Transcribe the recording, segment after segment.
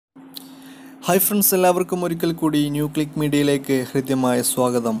Hi friends, എല്ലാവർക്കും ഒരിക്കൽ കൂടി ന്യൂ ക്ലിക്ക് മീഡിയയിലേക്ക് ഹൃദ്യമായ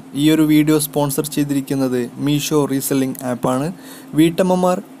സ്വാഗതം. ഈ ഒരു വീഡിയോ സ്പോൺസർ ചെയ്തിരിക്കുന്നത് മീഷോ റീസെല്ലിംഗ് ആപ്പാണ്.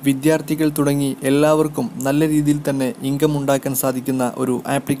 വീട്ടമ്മമാർ, വിദ്യാർത്ഥികൾ തുടങ്ങി എല്ലാവർക്കും നല്ല രീതിയിൽ തന്നെ ഇൻകം ഉണ്ടാക്കാൻ സാധിക്കുന്ന ഒരു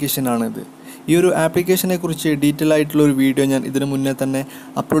ആപ്ലിക്കേഷനാണിത്. ഈ ഒരു ആപ്ലിക്കേഷനെ കുറിച്ച് ഡീറ്റെയിൽ ആയിട്ടുള്ള ഒരു വീഡിയോ ഞാൻ ഇതിനു മുന്നേ തന്നെ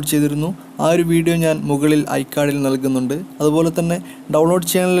അപ്ലോഡ് ചെയ്തിരുന്നു. ആ ഒരു വീഡിയോ ഞാൻ മുകളിൽ ഐക്കാർഡിൽ നൽകുന്നുണ്ട്. അതുപോലെ തന്നെ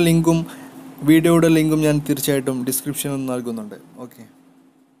ഡൗൺലോഡ് ചെയ്യാനുള്ള ലിങ്കും വീഡിയോയുടെ ലിങ്കും ഞാൻ തീർച്ചയായിട്ടും ഡിസ്ക്രിപ്ഷനിൽ നൽകുന്നുണ്ട്. Okay.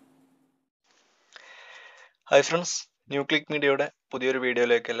 Hi friends, new click മീഡിയയുടെ പുതിയൊരു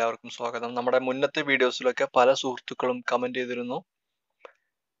വീഡിയോയിലേക്ക് എല്ലാവർക്കും സ്വാഗതം. നമ്മുടെ മുന്നത്തെ വീഡിയോസിലൊക്കെ പല സുഹൃത്തുക്കളും കമൻറ്റ് ചെയ്തിരുന്നു.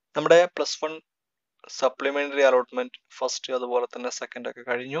 നമ്മുടെ +1 സപ്ലിമെൻ്ററി അലോട്ട്മെൻറ്റ് ഫസ്റ്റ് അതുപോലെ തന്നെ സെക്കൻഡ് ഒക്കെ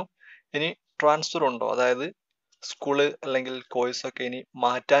കഴിഞ്ഞു. ഇനി ട്രാൻസ്ഫർ ഉണ്ടോ, അതായത് സ്കൂള് അല്ലെങ്കിൽ കോഴ്സൊക്കെ ഇനി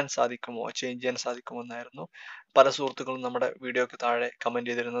മാറ്റാൻ സാധിക്കുമോ, ചേഞ്ച് ചെയ്യാൻ സാധിക്കുമോ എന്നായിരുന്നു പല സുഹൃത്തുക്കളും നമ്മുടെ വീഡിയോക്ക് താഴെ കമൻറ്റ്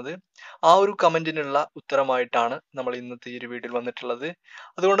ചെയ്തിരുന്നത്. ആ ഒരു കമൻറ്റിനുള്ള ഉത്തരമായിട്ടാണ് നമ്മൾ ഇന്നത്തെ ഈ ഒരു വീഡിയോയിൽ വന്നിട്ടുള്ളത്.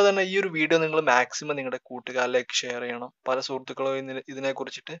 അതുകൊണ്ട് തന്നെ ഈ ഒരു വീഡിയോ നിങ്ങൾ മാക്സിമം നിങ്ങളുടെ കൂട്ടുകാരിലേക്ക് ഷെയർ ചെയ്യണം. പല സുഹൃത്തുക്കളും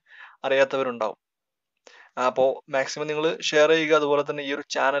ഇതിനെക്കുറിച്ചിട്ട് അറിയാത്തവരുണ്ടാവും. അപ്പോൾ മാക്സിമം നിങ്ങൾ ഷെയർ ചെയ്യുക. അതുപോലെ തന്നെ ഈ ഒരു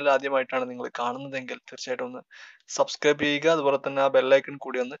ചാനൽ ആദ്യമായിട്ടാണ് നിങ്ങൾ കാണുന്നതെങ്കിൽ തീർച്ചയായിട്ടും ഒന്ന് സബ്സ്ക്രൈബ് ചെയ്യുക. അതുപോലെ തന്നെ ആ ബെല്ലൈക്കൺ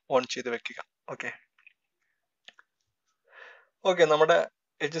കൂടി ഒന്ന് ഓൺ ചെയ്ത് വെക്കുക. ഓക്കെ, നമ്മുടെ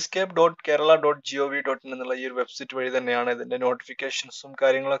hscape.kerala.gov.in എന്നുള്ള ഈ ഒരു വെബ്സൈറ്റ് വഴി തന്നെയാണ് ഇതിന്റെ നോട്ടിഫിക്കേഷൻസും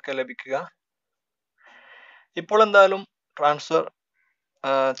കാര്യങ്ങളൊക്കെ ലഭിക്കുക. ഇപ്പോൾ എന്തായാലും ട്രാൻസ്ഫർ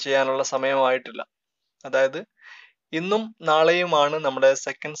ചെയ്യാനുള്ള സമയമായിട്ടില്ല. അതായത് ഇന്നും നാളെയുമാണ് നമ്മുടെ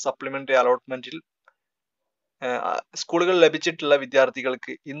സെക്കൻഡ് സപ്ലിമെന്ററി അലോട്ട്മെന്റിൽ സ്കൂളുകൾ ലഭിച്ചിട്ടുള്ള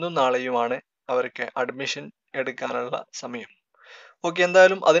വിദ്യാർത്ഥികൾക്ക് ഇന്നും നാളെയുമാണ് അവർക്ക് അഡ്മിഷൻ എടുക്കാനുള്ള സമയം. ഓക്കെ,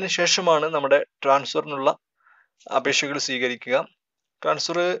 എന്തായാലും അതിനുശേഷമാണ് നമ്മുടെ ട്രാൻസ്ഫറിനുള്ള അപേക്ഷകൾ സ്വീകരിക്കുക.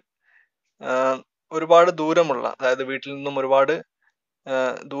 ട്രാൻസ്ഫർ ഒരുപാട് ദൂരമുള്ള, അതായത് വീട്ടിൽ നിന്നും ഒരുപാട്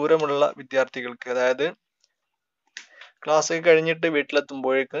ദൂരമുള്ള വിദ്യാർത്ഥികൾക്ക്, അതായത് ക്ലാസ് ഒക്കെ കഴിഞ്ഞിട്ട്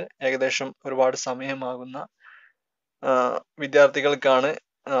വീട്ടിലെത്തുമ്പോഴേക്ക് ഏകദേശം ഒരുപാട് സമയമാകുന്ന വിദ്യാർത്ഥികൾക്കാണ്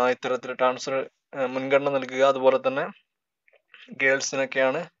ഇത്തരത്തിൽ ട്രാൻസ്ഫർ മുൻഗണന നൽകുക. അതുപോലെ തന്നെ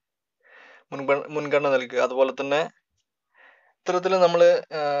ഗേൾസിനൊക്കെയാണ് മുൻഗണന നൽകുക. അതുപോലെ തന്നെ ഇത്തരത്തിൽ നമ്മൾ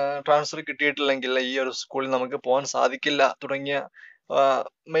ട്രാൻസ്ഫർ കിട്ടിയിട്ടില്ലെങ്കിൽ ഈ ഒരു സ്കൂളിൽ നമുക്ക് പോകാൻ സാധിക്കില്ല തുടങ്ങിയ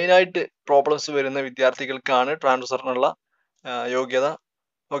മെയിനായിട്ട് പ്രോബ്ലംസ് വരുന്ന വിദ്യാർത്ഥികൾക്കാണ് ട്രാൻസ്ഫറിനുള്ള യോഗ്യത.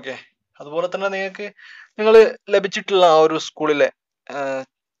 ഓക്കെ, അതുപോലെ തന്നെ നിങ്ങൾ ലഭിച്ചിട്ടുള്ള ആ ഒരു സ്കൂളിലെ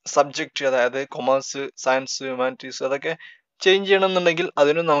സബ്ജക്റ്റ്, അതായത് കൊമേഴ്സ്, സയൻസ്, ഹ്യൂമാനിറ്റീസ് അതൊക്കെ ചേഞ്ച് ചെയ്യണമെന്നുണ്ടെങ്കിൽ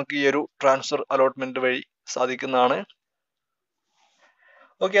അതിനും നമുക്ക് ഈ ഒരു ട്രാൻസ്ഫർ അലോട്ട്മെന്റ് വഴി സാധിക്കുന്നതാണ്.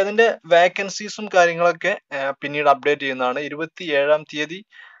 ഓക്കെ, അതിന്റെ വേക്കൻസീസും കാര്യങ്ങളൊക്കെ പിന്നീട് അപ്ഡേറ്റ് ചെയ്യുന്നതാണ്. 27-ാം തീയതി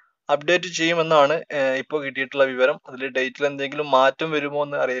അപ്ഡേറ്റ് ചെയ്യുമെന്നാണ് ഇപ്പോൾ കിട്ടിയിട്ടുള്ള വിവരം. അതിൽ ഡേറ്റിൽ എന്തെങ്കിലും മാറ്റം വരുമോ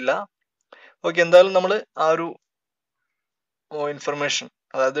എന്ന് അറിയില്ല. ഓക്കെ, എന്തായാലും നമ്മൾ ആ ഒരു ഇൻഫർമേഷൻ,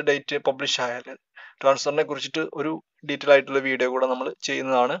 അതായത് ഡേറ്റ് പബ്ലിഷ് ആയാൽ ട്രാൻസ്ഫറിനെ കുറിച്ചിട്ട് ഒരു ഡീറ്റെയിൽ ആയിട്ടുള്ള വീഡിയോ കൂടെ നമ്മൾ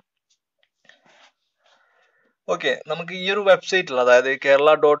ചെയ്യുന്നതാണ്. ഓക്കെ, നമുക്ക് ഈ ഒരു വെബ്സൈറ്റിൽ, അതായത്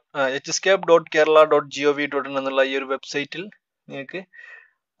hscape.kerala.gov.in എന്നുള്ള ഈ ഒരു വെബ്സൈറ്റിൽ നിങ്ങൾക്ക്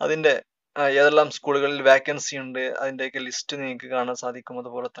അതിന്റെ ഏതെല്ലാം സ്കൂളുകളിൽ വേക്കൻസി ഉണ്ട് അതിൻ്റെയൊക്കെ ലിസ്റ്റ് നിങ്ങൾക്ക് കാണാൻ സാധിക്കും.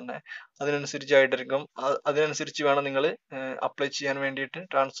 അതുപോലെ തന്നെ അതിനനുസരിച്ച് വേണം നിങ്ങൾ അപ്ലൈ ചെയ്യാൻ വേണ്ടിയിട്ട്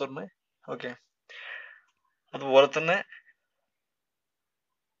ട്രാൻസ്ഫറിന്. ഓക്കെ, അതുപോലെ തന്നെ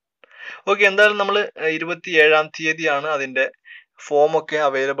ഓക്കെ, എന്തായാലും നമ്മൾ 27-ാം തീയതിയാണ് അതിന്റെ ഫോം ഒക്കെ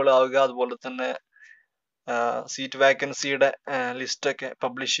അവൈലബിൾ ആവുക. അതുപോലെ തന്നെ സീറ്റ് വാക്കൻസിയുടെ ലിസ്റ്റൊക്കെ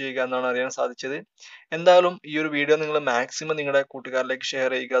പബ്ലിഷ് ചെയ്യുക എന്നാണ് അറിയാൻ സാധിച്ചത്. എന്തായാലും ഈ ഒരു വീഡിയോ നിങ്ങൾ മാക്സിമം നിങ്ങളുടെ കൂട്ടുകാരിലേക്ക്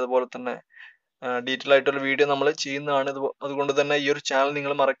ഷെയർ ചെയ്യുക. അതുപോലെ തന്നെ ഡീറ്റെയിൽ ആയിട്ടുള്ള വീഡിയോ നമ്മൾ ചെയ്യുന്നതാണ്. അതുകൊണ്ട് തന്നെ ഈ ഒരു ചാനൽ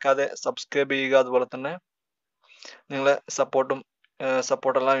നിങ്ങൾ മറക്കാതെ സബ്സ്ക്രൈബ് ചെയ്യുക. അതുപോലെ തന്നെ നിങ്ങളെ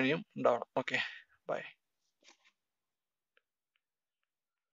സപ്പോർട്ടെല്ലാം ഇനിയും ഉണ്ടാവണം. Okay, by.